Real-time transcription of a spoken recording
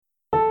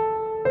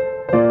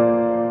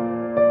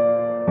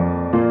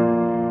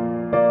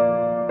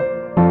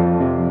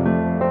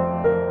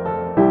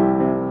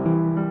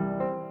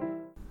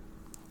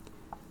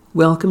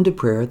Welcome to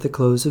prayer at the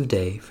close of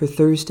day for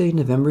Thursday,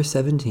 November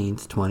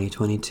 17th,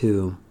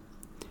 2022.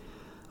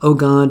 O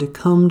God,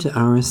 come to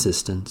our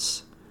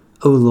assistance.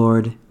 O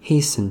Lord,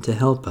 hasten to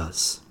help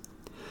us.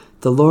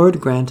 The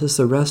Lord grant us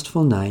a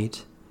restful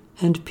night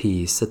and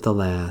peace at the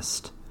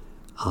last.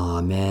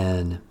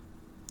 Amen.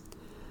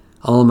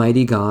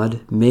 Almighty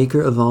God,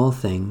 maker of all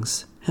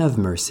things, have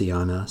mercy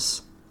on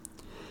us.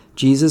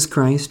 Jesus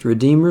Christ,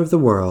 Redeemer of the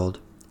world,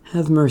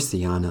 have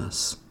mercy on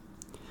us.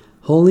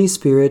 Holy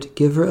Spirit,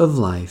 giver of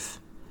life,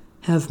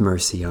 have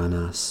mercy on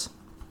us.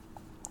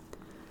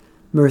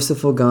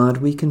 Merciful God,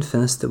 we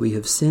confess that we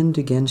have sinned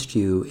against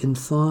you in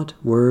thought,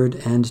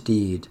 word, and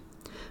deed,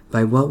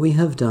 by what we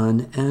have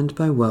done and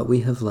by what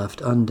we have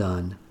left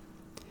undone.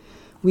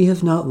 We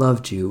have not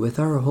loved you with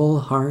our whole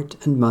heart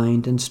and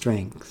mind and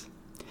strength.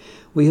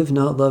 We have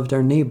not loved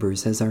our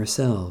neighbors as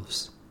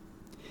ourselves.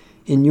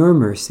 In your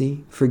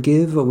mercy,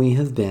 forgive what we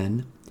have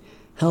been,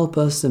 help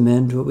us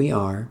amend what we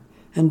are,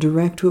 and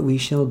direct what we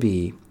shall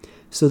be,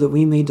 so that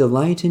we may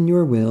delight in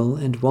your will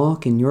and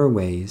walk in your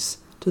ways,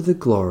 to the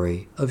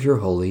glory of your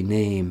holy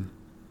name.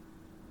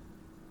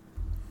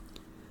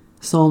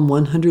 Psalm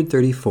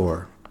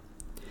 134.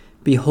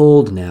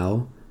 Behold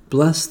now,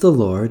 bless the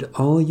Lord,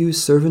 all you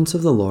servants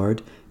of the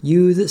Lord,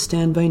 you that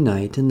stand by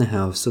night in the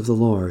house of the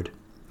Lord.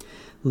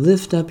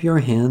 Lift up your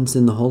hands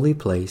in the holy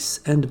place,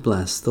 and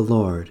bless the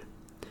Lord.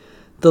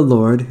 The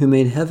Lord, who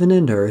made heaven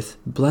and earth,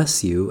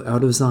 bless you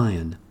out of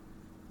Zion.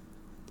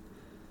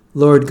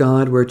 Lord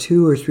God, where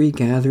 2 or 3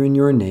 gather in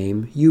your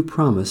name, you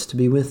promise to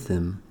be with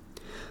them.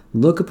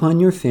 Look upon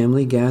your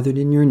family gathered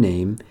in your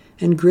name,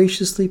 and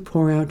graciously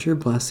pour out your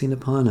blessing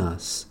upon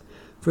us,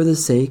 for the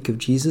sake of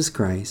Jesus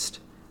Christ,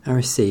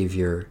 our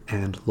Savior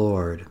and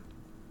Lord.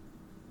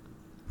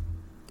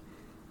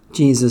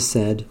 Jesus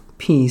said,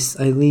 "Peace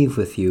I leave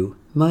with you,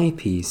 my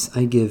peace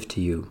I give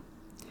to you.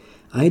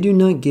 I do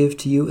not give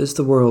to you as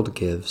the world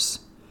gives.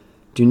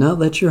 Do not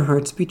let your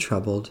hearts be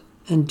troubled,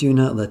 and do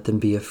not let them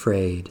be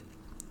afraid."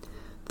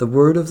 The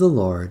word of the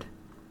Lord.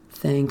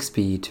 Thanks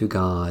be to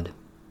God.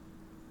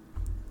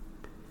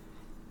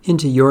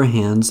 Into your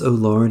hands, O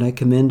Lord, I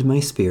commend my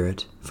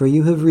spirit, for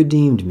you have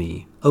redeemed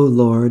me, O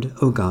Lord,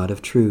 O God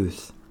of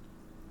truth.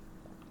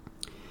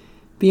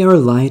 Be our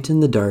light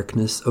in the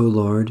darkness, O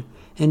Lord,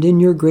 and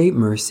in your great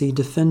mercy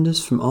defend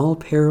us from all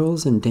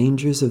perils and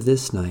dangers of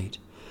this night,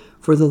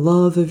 for the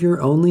love of your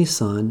only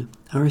Son,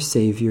 our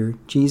Savior,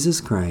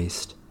 Jesus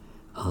Christ.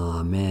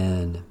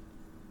 Amen.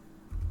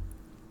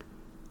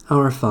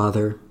 Our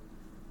Father,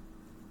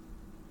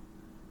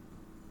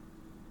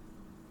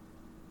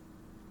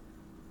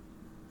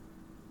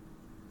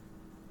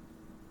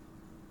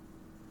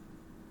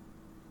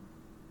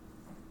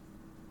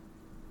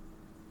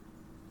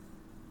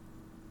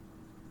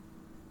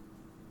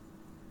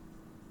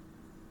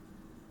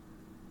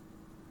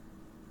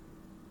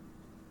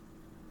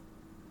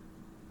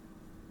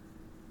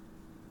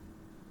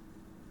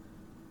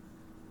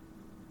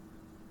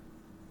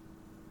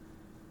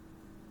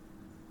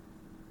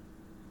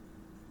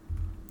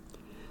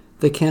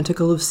 the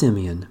Canticle of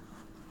Simeon.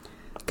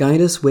 Guide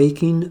us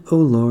waking, O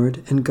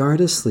Lord, and guard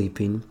us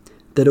sleeping,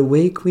 that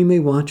awake we may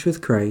watch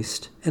with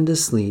Christ, and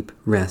asleep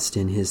rest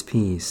in his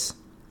peace.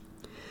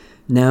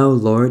 Now,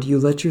 Lord, you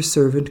let your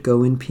servant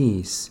go in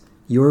peace.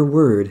 Your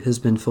word has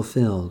been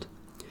fulfilled.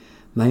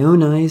 My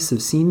own eyes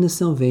have seen the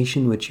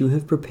salvation which you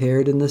have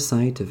prepared in the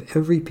sight of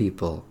every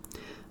people,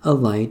 a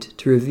light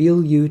to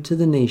reveal you to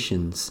the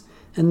nations,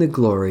 and the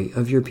glory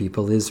of your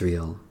people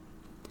Israel.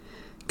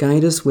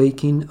 Guide us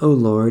waking, O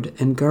Lord,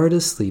 and guard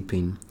us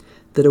sleeping,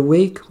 that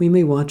awake we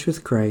may watch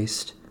with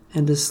Christ,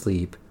 and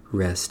asleep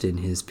rest in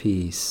his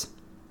peace.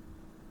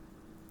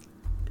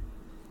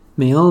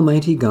 May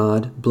Almighty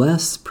God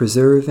bless,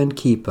 preserve, and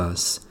keep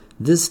us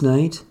this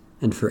night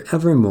and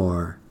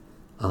forevermore.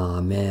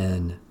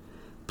 Amen.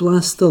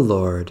 Bless the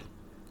Lord.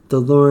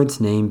 The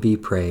Lord's name be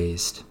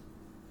praised.